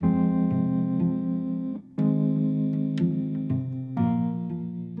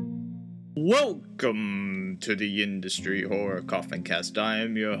Welcome to the Industry Horror Coffin Cast. I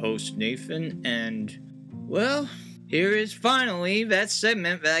am your host, Nathan, and, well, here is finally that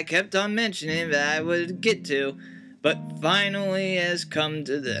segment that I kept on mentioning that I would get to, but finally has come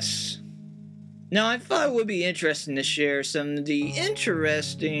to this. Now, I thought it would be interesting to share some of the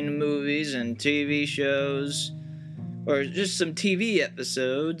interesting movies and TV shows, or just some TV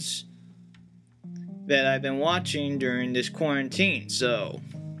episodes that I've been watching during this quarantine, so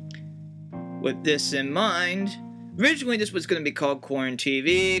with this in mind, originally this was going to be called Quarant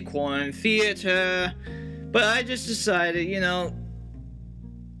TV, Quarant Theater, but I just decided,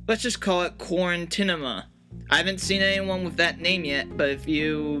 let's just call it Quarantinema. I haven't seen anyone with that name yet, but if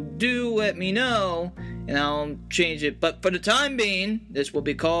you do, let me know, and I'll change it. But for the time being, this will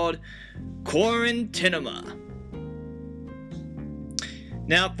be called Quarantinema.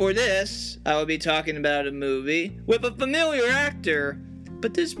 Now for this, I will be talking about a movie with a familiar actor,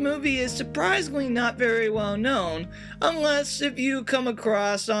 but this movie is surprisingly not very well known, unless if you come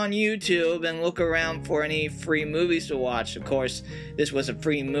across on YouTube and look around for any free movies to watch. Of course, this was a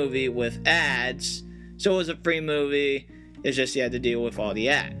free movie with ads, so it was a free movie, it's just you had to deal with all the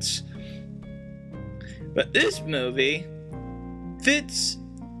ads. But this movie fits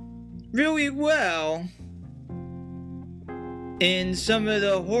really well in some of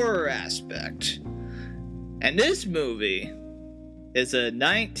the horror aspect. And this movie is a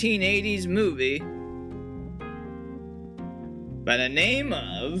 1980s movie by the name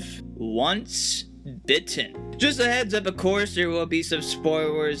of Once Bitten. Just a heads up, of course, there will be some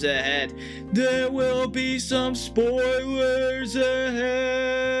spoilers ahead. There will be some spoilers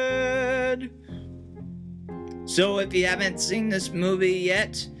ahead. So if you haven't seen this movie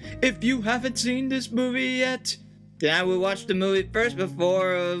yet, then I will watch the movie first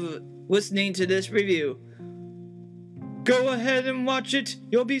before listening to this review. Go ahead and watch it.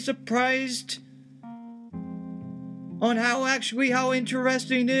 You'll be surprised on how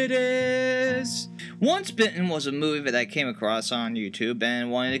interesting it is. Once Bitten was a movie that I came across on YouTube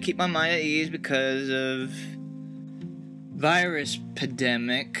and wanted to keep my mind at ease because of virus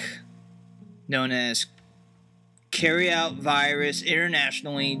pandemic known as Carry-Out Virus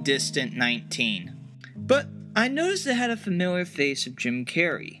Internationally Distant 19. But I noticed it had a familiar face of Jim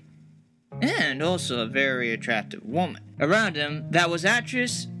Carrey, and also a very attractive woman. Around him, that was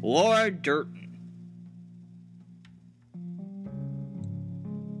actress Laura Dern.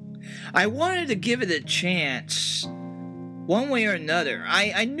 I wanted to give it a chance, one way or another.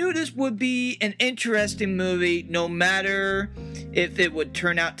 I knew this would be an interesting movie, no matter if it would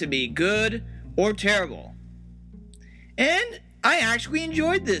turn out to be good or terrible. And I actually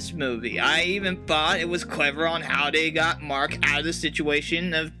enjoyed this movie. I even thought it was clever on how they got Mark out of the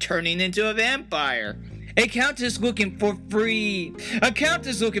situation of turning into a vampire. A countess looking for free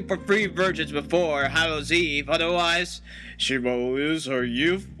virgins before Hallows Eve, otherwise she will lose her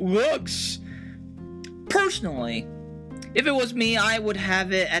youth looks. Personally, if it was me, I would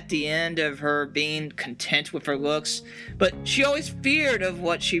have it at the end of her being content with her looks, but she always feared of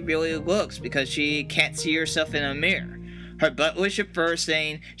what she really looks because she can't see herself in a mirror. Her butt wish at first,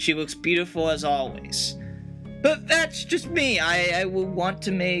 saying she looks beautiful as always. But that's just me. I would want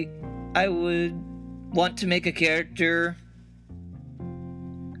to make a character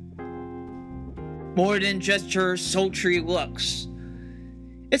more than just her sultry looks.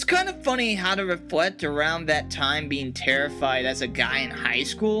 It's kind of funny how to reflect around that time being terrified as a guy in high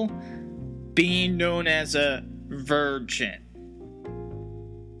school, being known as a virgin.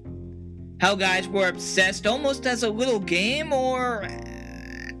 How guys were obsessed almost as a little game, or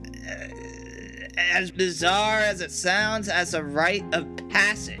as bizarre as it sounds, as a rite of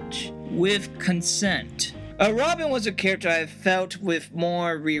passage with consent. Robin was a character I felt with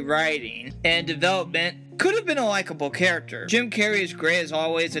more rewriting and development could have been a likable character. Jim Carrey is great as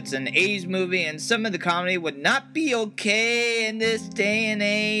always. It's an 80s movie and some of the comedy would not be okay in this day and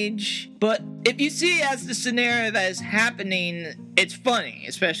age. But if you see as the scenario that is happening, it's funny,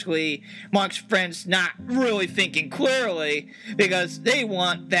 especially Mark's friends not really thinking clearly because they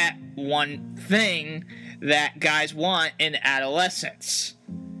want that one thing that guys want in adolescence.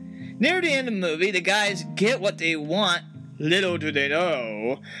 Near the end of the movie, the guys get what they want. Little do they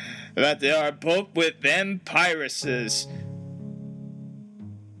know that they are both with vampiresses.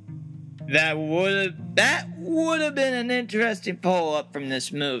 That would have been an interesting follow-up from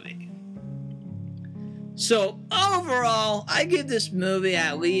this movie. So overall, I give this movie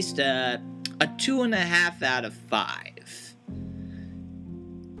at least a 2.5 out of 5.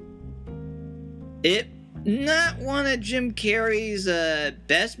 It not one of Jim Carrey's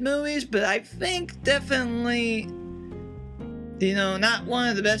best movies, but I think definitely You know, not one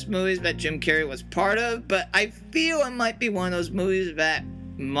of the best movies that Jim Carrey was part of, but I feel it might be one of those movies that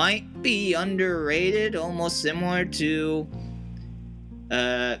might be underrated, almost similar to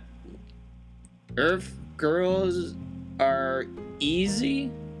Earth Girls Are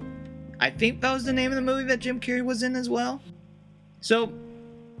Easy. I think that was the name of the movie that Jim Carrey was in as well. So,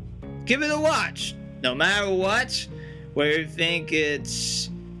 give it a watch. No matter what, whether you think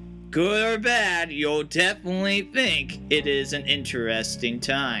it's good or bad, you'll definitely think it is an interesting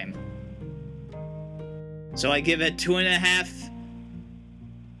time. So I give it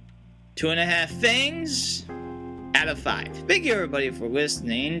 2.5 things out of 5. Thank you everybody for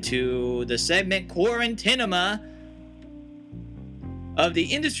listening to the segment Quarantinema of the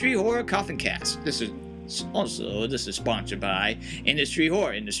Industry Horror Coffin Cast. This is sponsored by Industry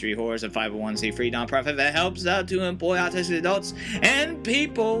Horror. Industry Horror is a 501c3 nonprofit that helps out to employ autistic adults and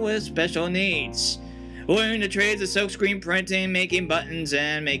people with special needs. Learn the trades of silkscreen printing, making buttons,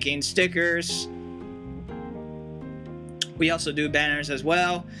 and making stickers. We also do banners as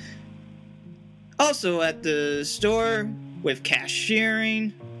well. Also at the store with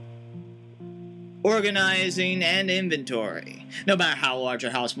cashiering, organizing, and inventory. No matter how large or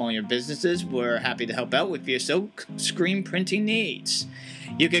how small your business is, we're happy to help out with your silk screen printing needs.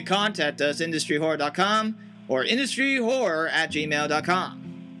 You can contact us industryhorror.com or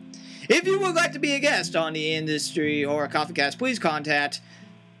industryhorror@gmail.com. If you would like to be a guest on the Industry Horror Coffee Cast, please contact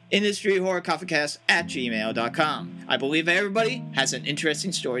industryhorrorcoffeecast@gmail.com. I believe everybody has an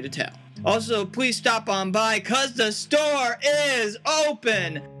interesting story to tell. Also, please stop on by because the store is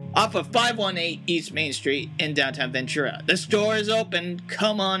open off of 518 East Main Street in downtown Ventura. The store is open.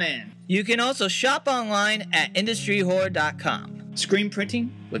 Come on in. You can also shop online at industryhorror.com. Screen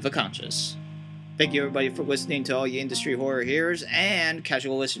printing with a conscience. Thank you everybody for listening to all you Industry Horror hearers and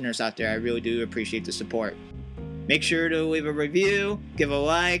casual listeners out there. I really do appreciate the support. Make sure to leave a review, give a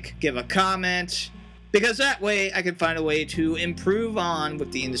like, give a comment, because that way I can find a way to improve on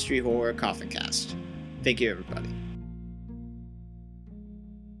with the Industry Horror Coffin Cast. Thank you everybody.